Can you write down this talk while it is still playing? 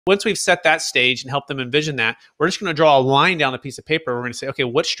once we've set that stage and helped them envision that, we're just going to draw a line down the piece of paper. We're going to say, okay,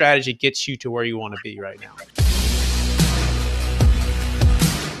 what strategy gets you to where you want to be right now?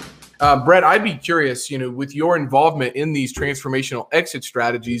 Brett, I'd be curious, with your involvement in these transformational exit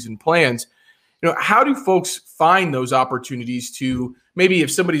strategies and plans, how do folks find those opportunities to maybe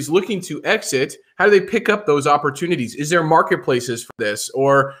if somebody's looking to exit, how do they pick up those opportunities? Is there marketplaces for this,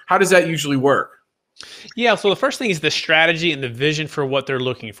 or how does that usually work? Yeah, so the first thing is the strategy and the vision for what they're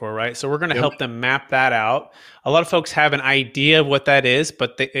looking for, right? So we're going to help them map that out. A lot of folks have an idea of what that is,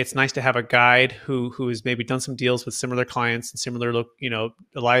 but it's nice to have a guide who has maybe done some deals with similar clients and similar,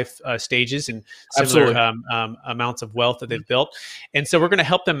 life stages and similar amounts of wealth that they've built. And so we're going to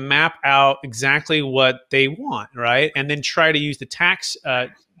help them map out exactly what they want, right? And then try to use the tax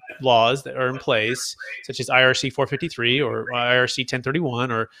laws that are in place, such as IRC 453 or IRC 1031,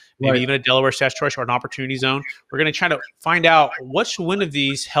 or maybe even a Delaware Statutory Trust or an opportunity zone. We're going to try to find out which one of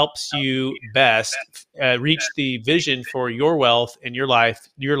these helps you best reach the vision for your wealth and your life,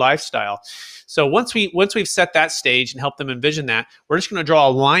 your lifestyle. So once we've set that stage and helped them envision that, we're just going to draw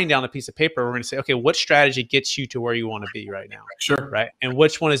a line down the piece of paper. We're going to say, okay, what strategy gets you to where you want to be right now? Sure. Right. And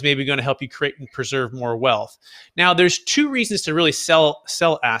which one is maybe going to help you create and preserve more wealth? Now, there's two reasons to really sell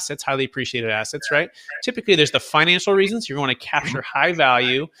assets, highly appreciated assets, right? Typically, there's the financial reasons. You want to capture high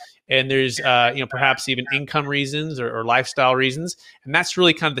value. And there's, perhaps even income reasons or lifestyle reasons. And that's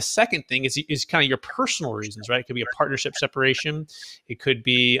really kind of the second thing is kind of your personal reasons, right? It could be a partnership separation. It could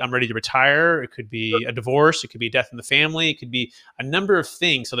be I'm ready to retire. It could be a divorce. It could be a death in the family. It could be a number of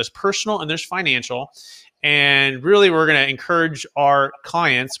things. So there's personal and there's financial. And really, we're going to encourage our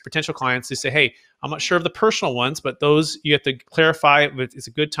clients, potential clients, to say, hey, I'm not sure of the personal ones, but those you have to clarify. It's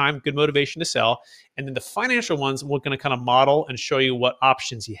a good time, good motivation to sell. And then the financial ones, we're going to kind of model and show you what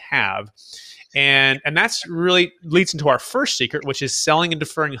options you have. And that's really leads into our first secret, which is selling and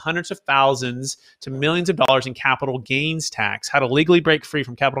deferring hundreds of thousands to millions of dollars in capital gains tax, how to legally break free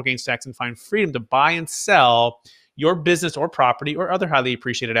from capital gains tax and find freedom to buy and sell your business or property or other highly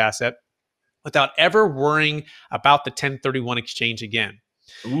appreciated asset without ever worrying about the 1031 exchange again.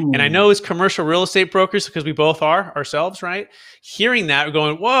 Ooh. And I know as commercial real estate brokers, because we both are ourselves, right? Hearing that, we're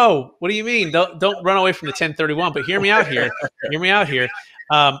going, whoa, what do you mean? Don't run away from the 1031, but hear me out here. Hear me out here.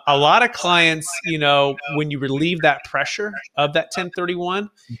 A lot of clients, when you relieve that pressure of that 1031,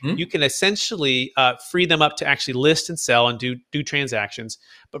 you can essentially free them up to actually list and sell and do transactions.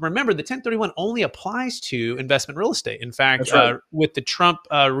 But remember, the 1031 only applies to investment real estate. In fact, with the Trump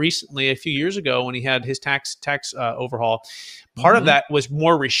recently, a few years ago, when he had his tax overhaul, part of that was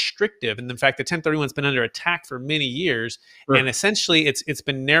more restrictive. And in fact, the 1031 has been under attack for many years. And essentially, it's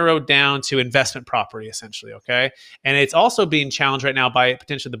been narrowed down to investment property, essentially, okay? And it's also being challenged right now by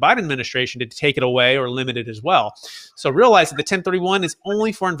potentially the Biden administration to take it away or limit it as well. So realize that the 1031 is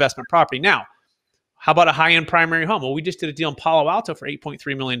only for investment property. Now, how about a high-end primary home? Well, we just did a deal in Palo Alto for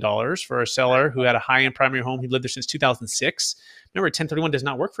 $8.3 million for a seller who had a high-end primary home. He lived there since 2006. Remember, 1031 does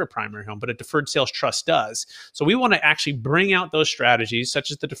not work for a primary home, but a deferred sales trust does. So we want to actually bring out those strategies, such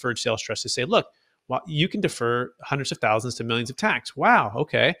as the deferred sales trust, to say, look, well, you can defer hundreds of thousands to millions of tax. Wow,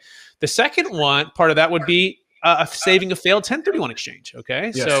 okay. The second part of that would be saving a failed 1031 exchange,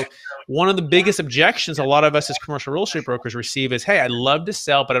 okay? Yes. So one of the biggest objections a lot of us as commercial real estate brokers receive is, hey, I'd love to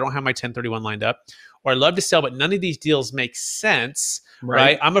sell, but I don't have my 1031 lined up. Or I'd love to sell, but none of these deals make sense,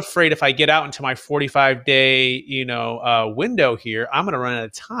 right? I'm afraid if I get out into my 45-day, window here, I'm going to run out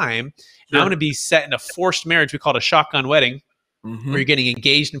of time, and I'm going to be set in a forced marriage. We call it a shotgun wedding, where you're getting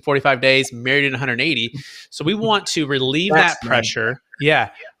engaged in 45 days, married in 180. So we want to relieve that pressure. Yeah,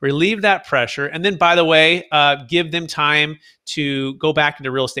 relieve that pressure. And then, by the way, give them time to go back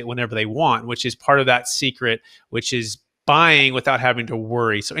into real estate whenever they want, which is part of that secret, which is buying without having to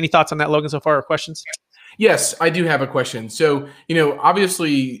worry. So any thoughts on that, Logan, so far, or questions? Yes, I do have a question. So,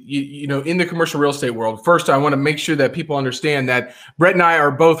 obviously, in the commercial real estate world, first, I want to make sure that people understand that Brett and I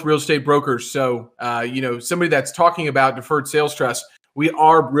are both real estate brokers. So, somebody that's talking about deferred sales trust, we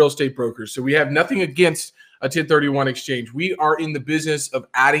are real estate brokers. So we have nothing against a 1031 exchange. We are in the business of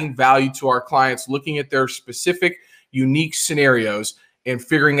adding value to our clients, looking at their specific, unique scenarios and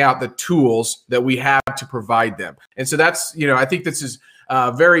figuring out the tools that we have to provide them. And so that's, I think this is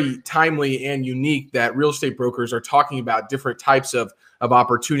very timely and unique that real estate brokers are talking about different types of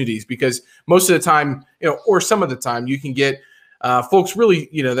opportunities, because most of the time, or some of the time, you can get folks really,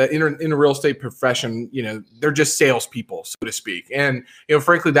 that in the real estate profession, they're just salespeople, so to speak. And,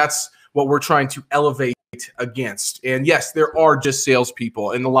 frankly, that's what we're trying to elevate against. And yes, there are just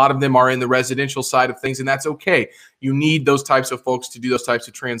salespeople, and a lot of them are in the residential side of things, and that's okay. You need those types of folks to do those types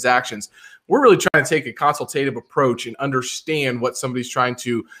of transactions. we're really trying to take a consultative approach and understand what somebody's trying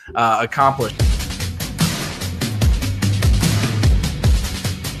to accomplish.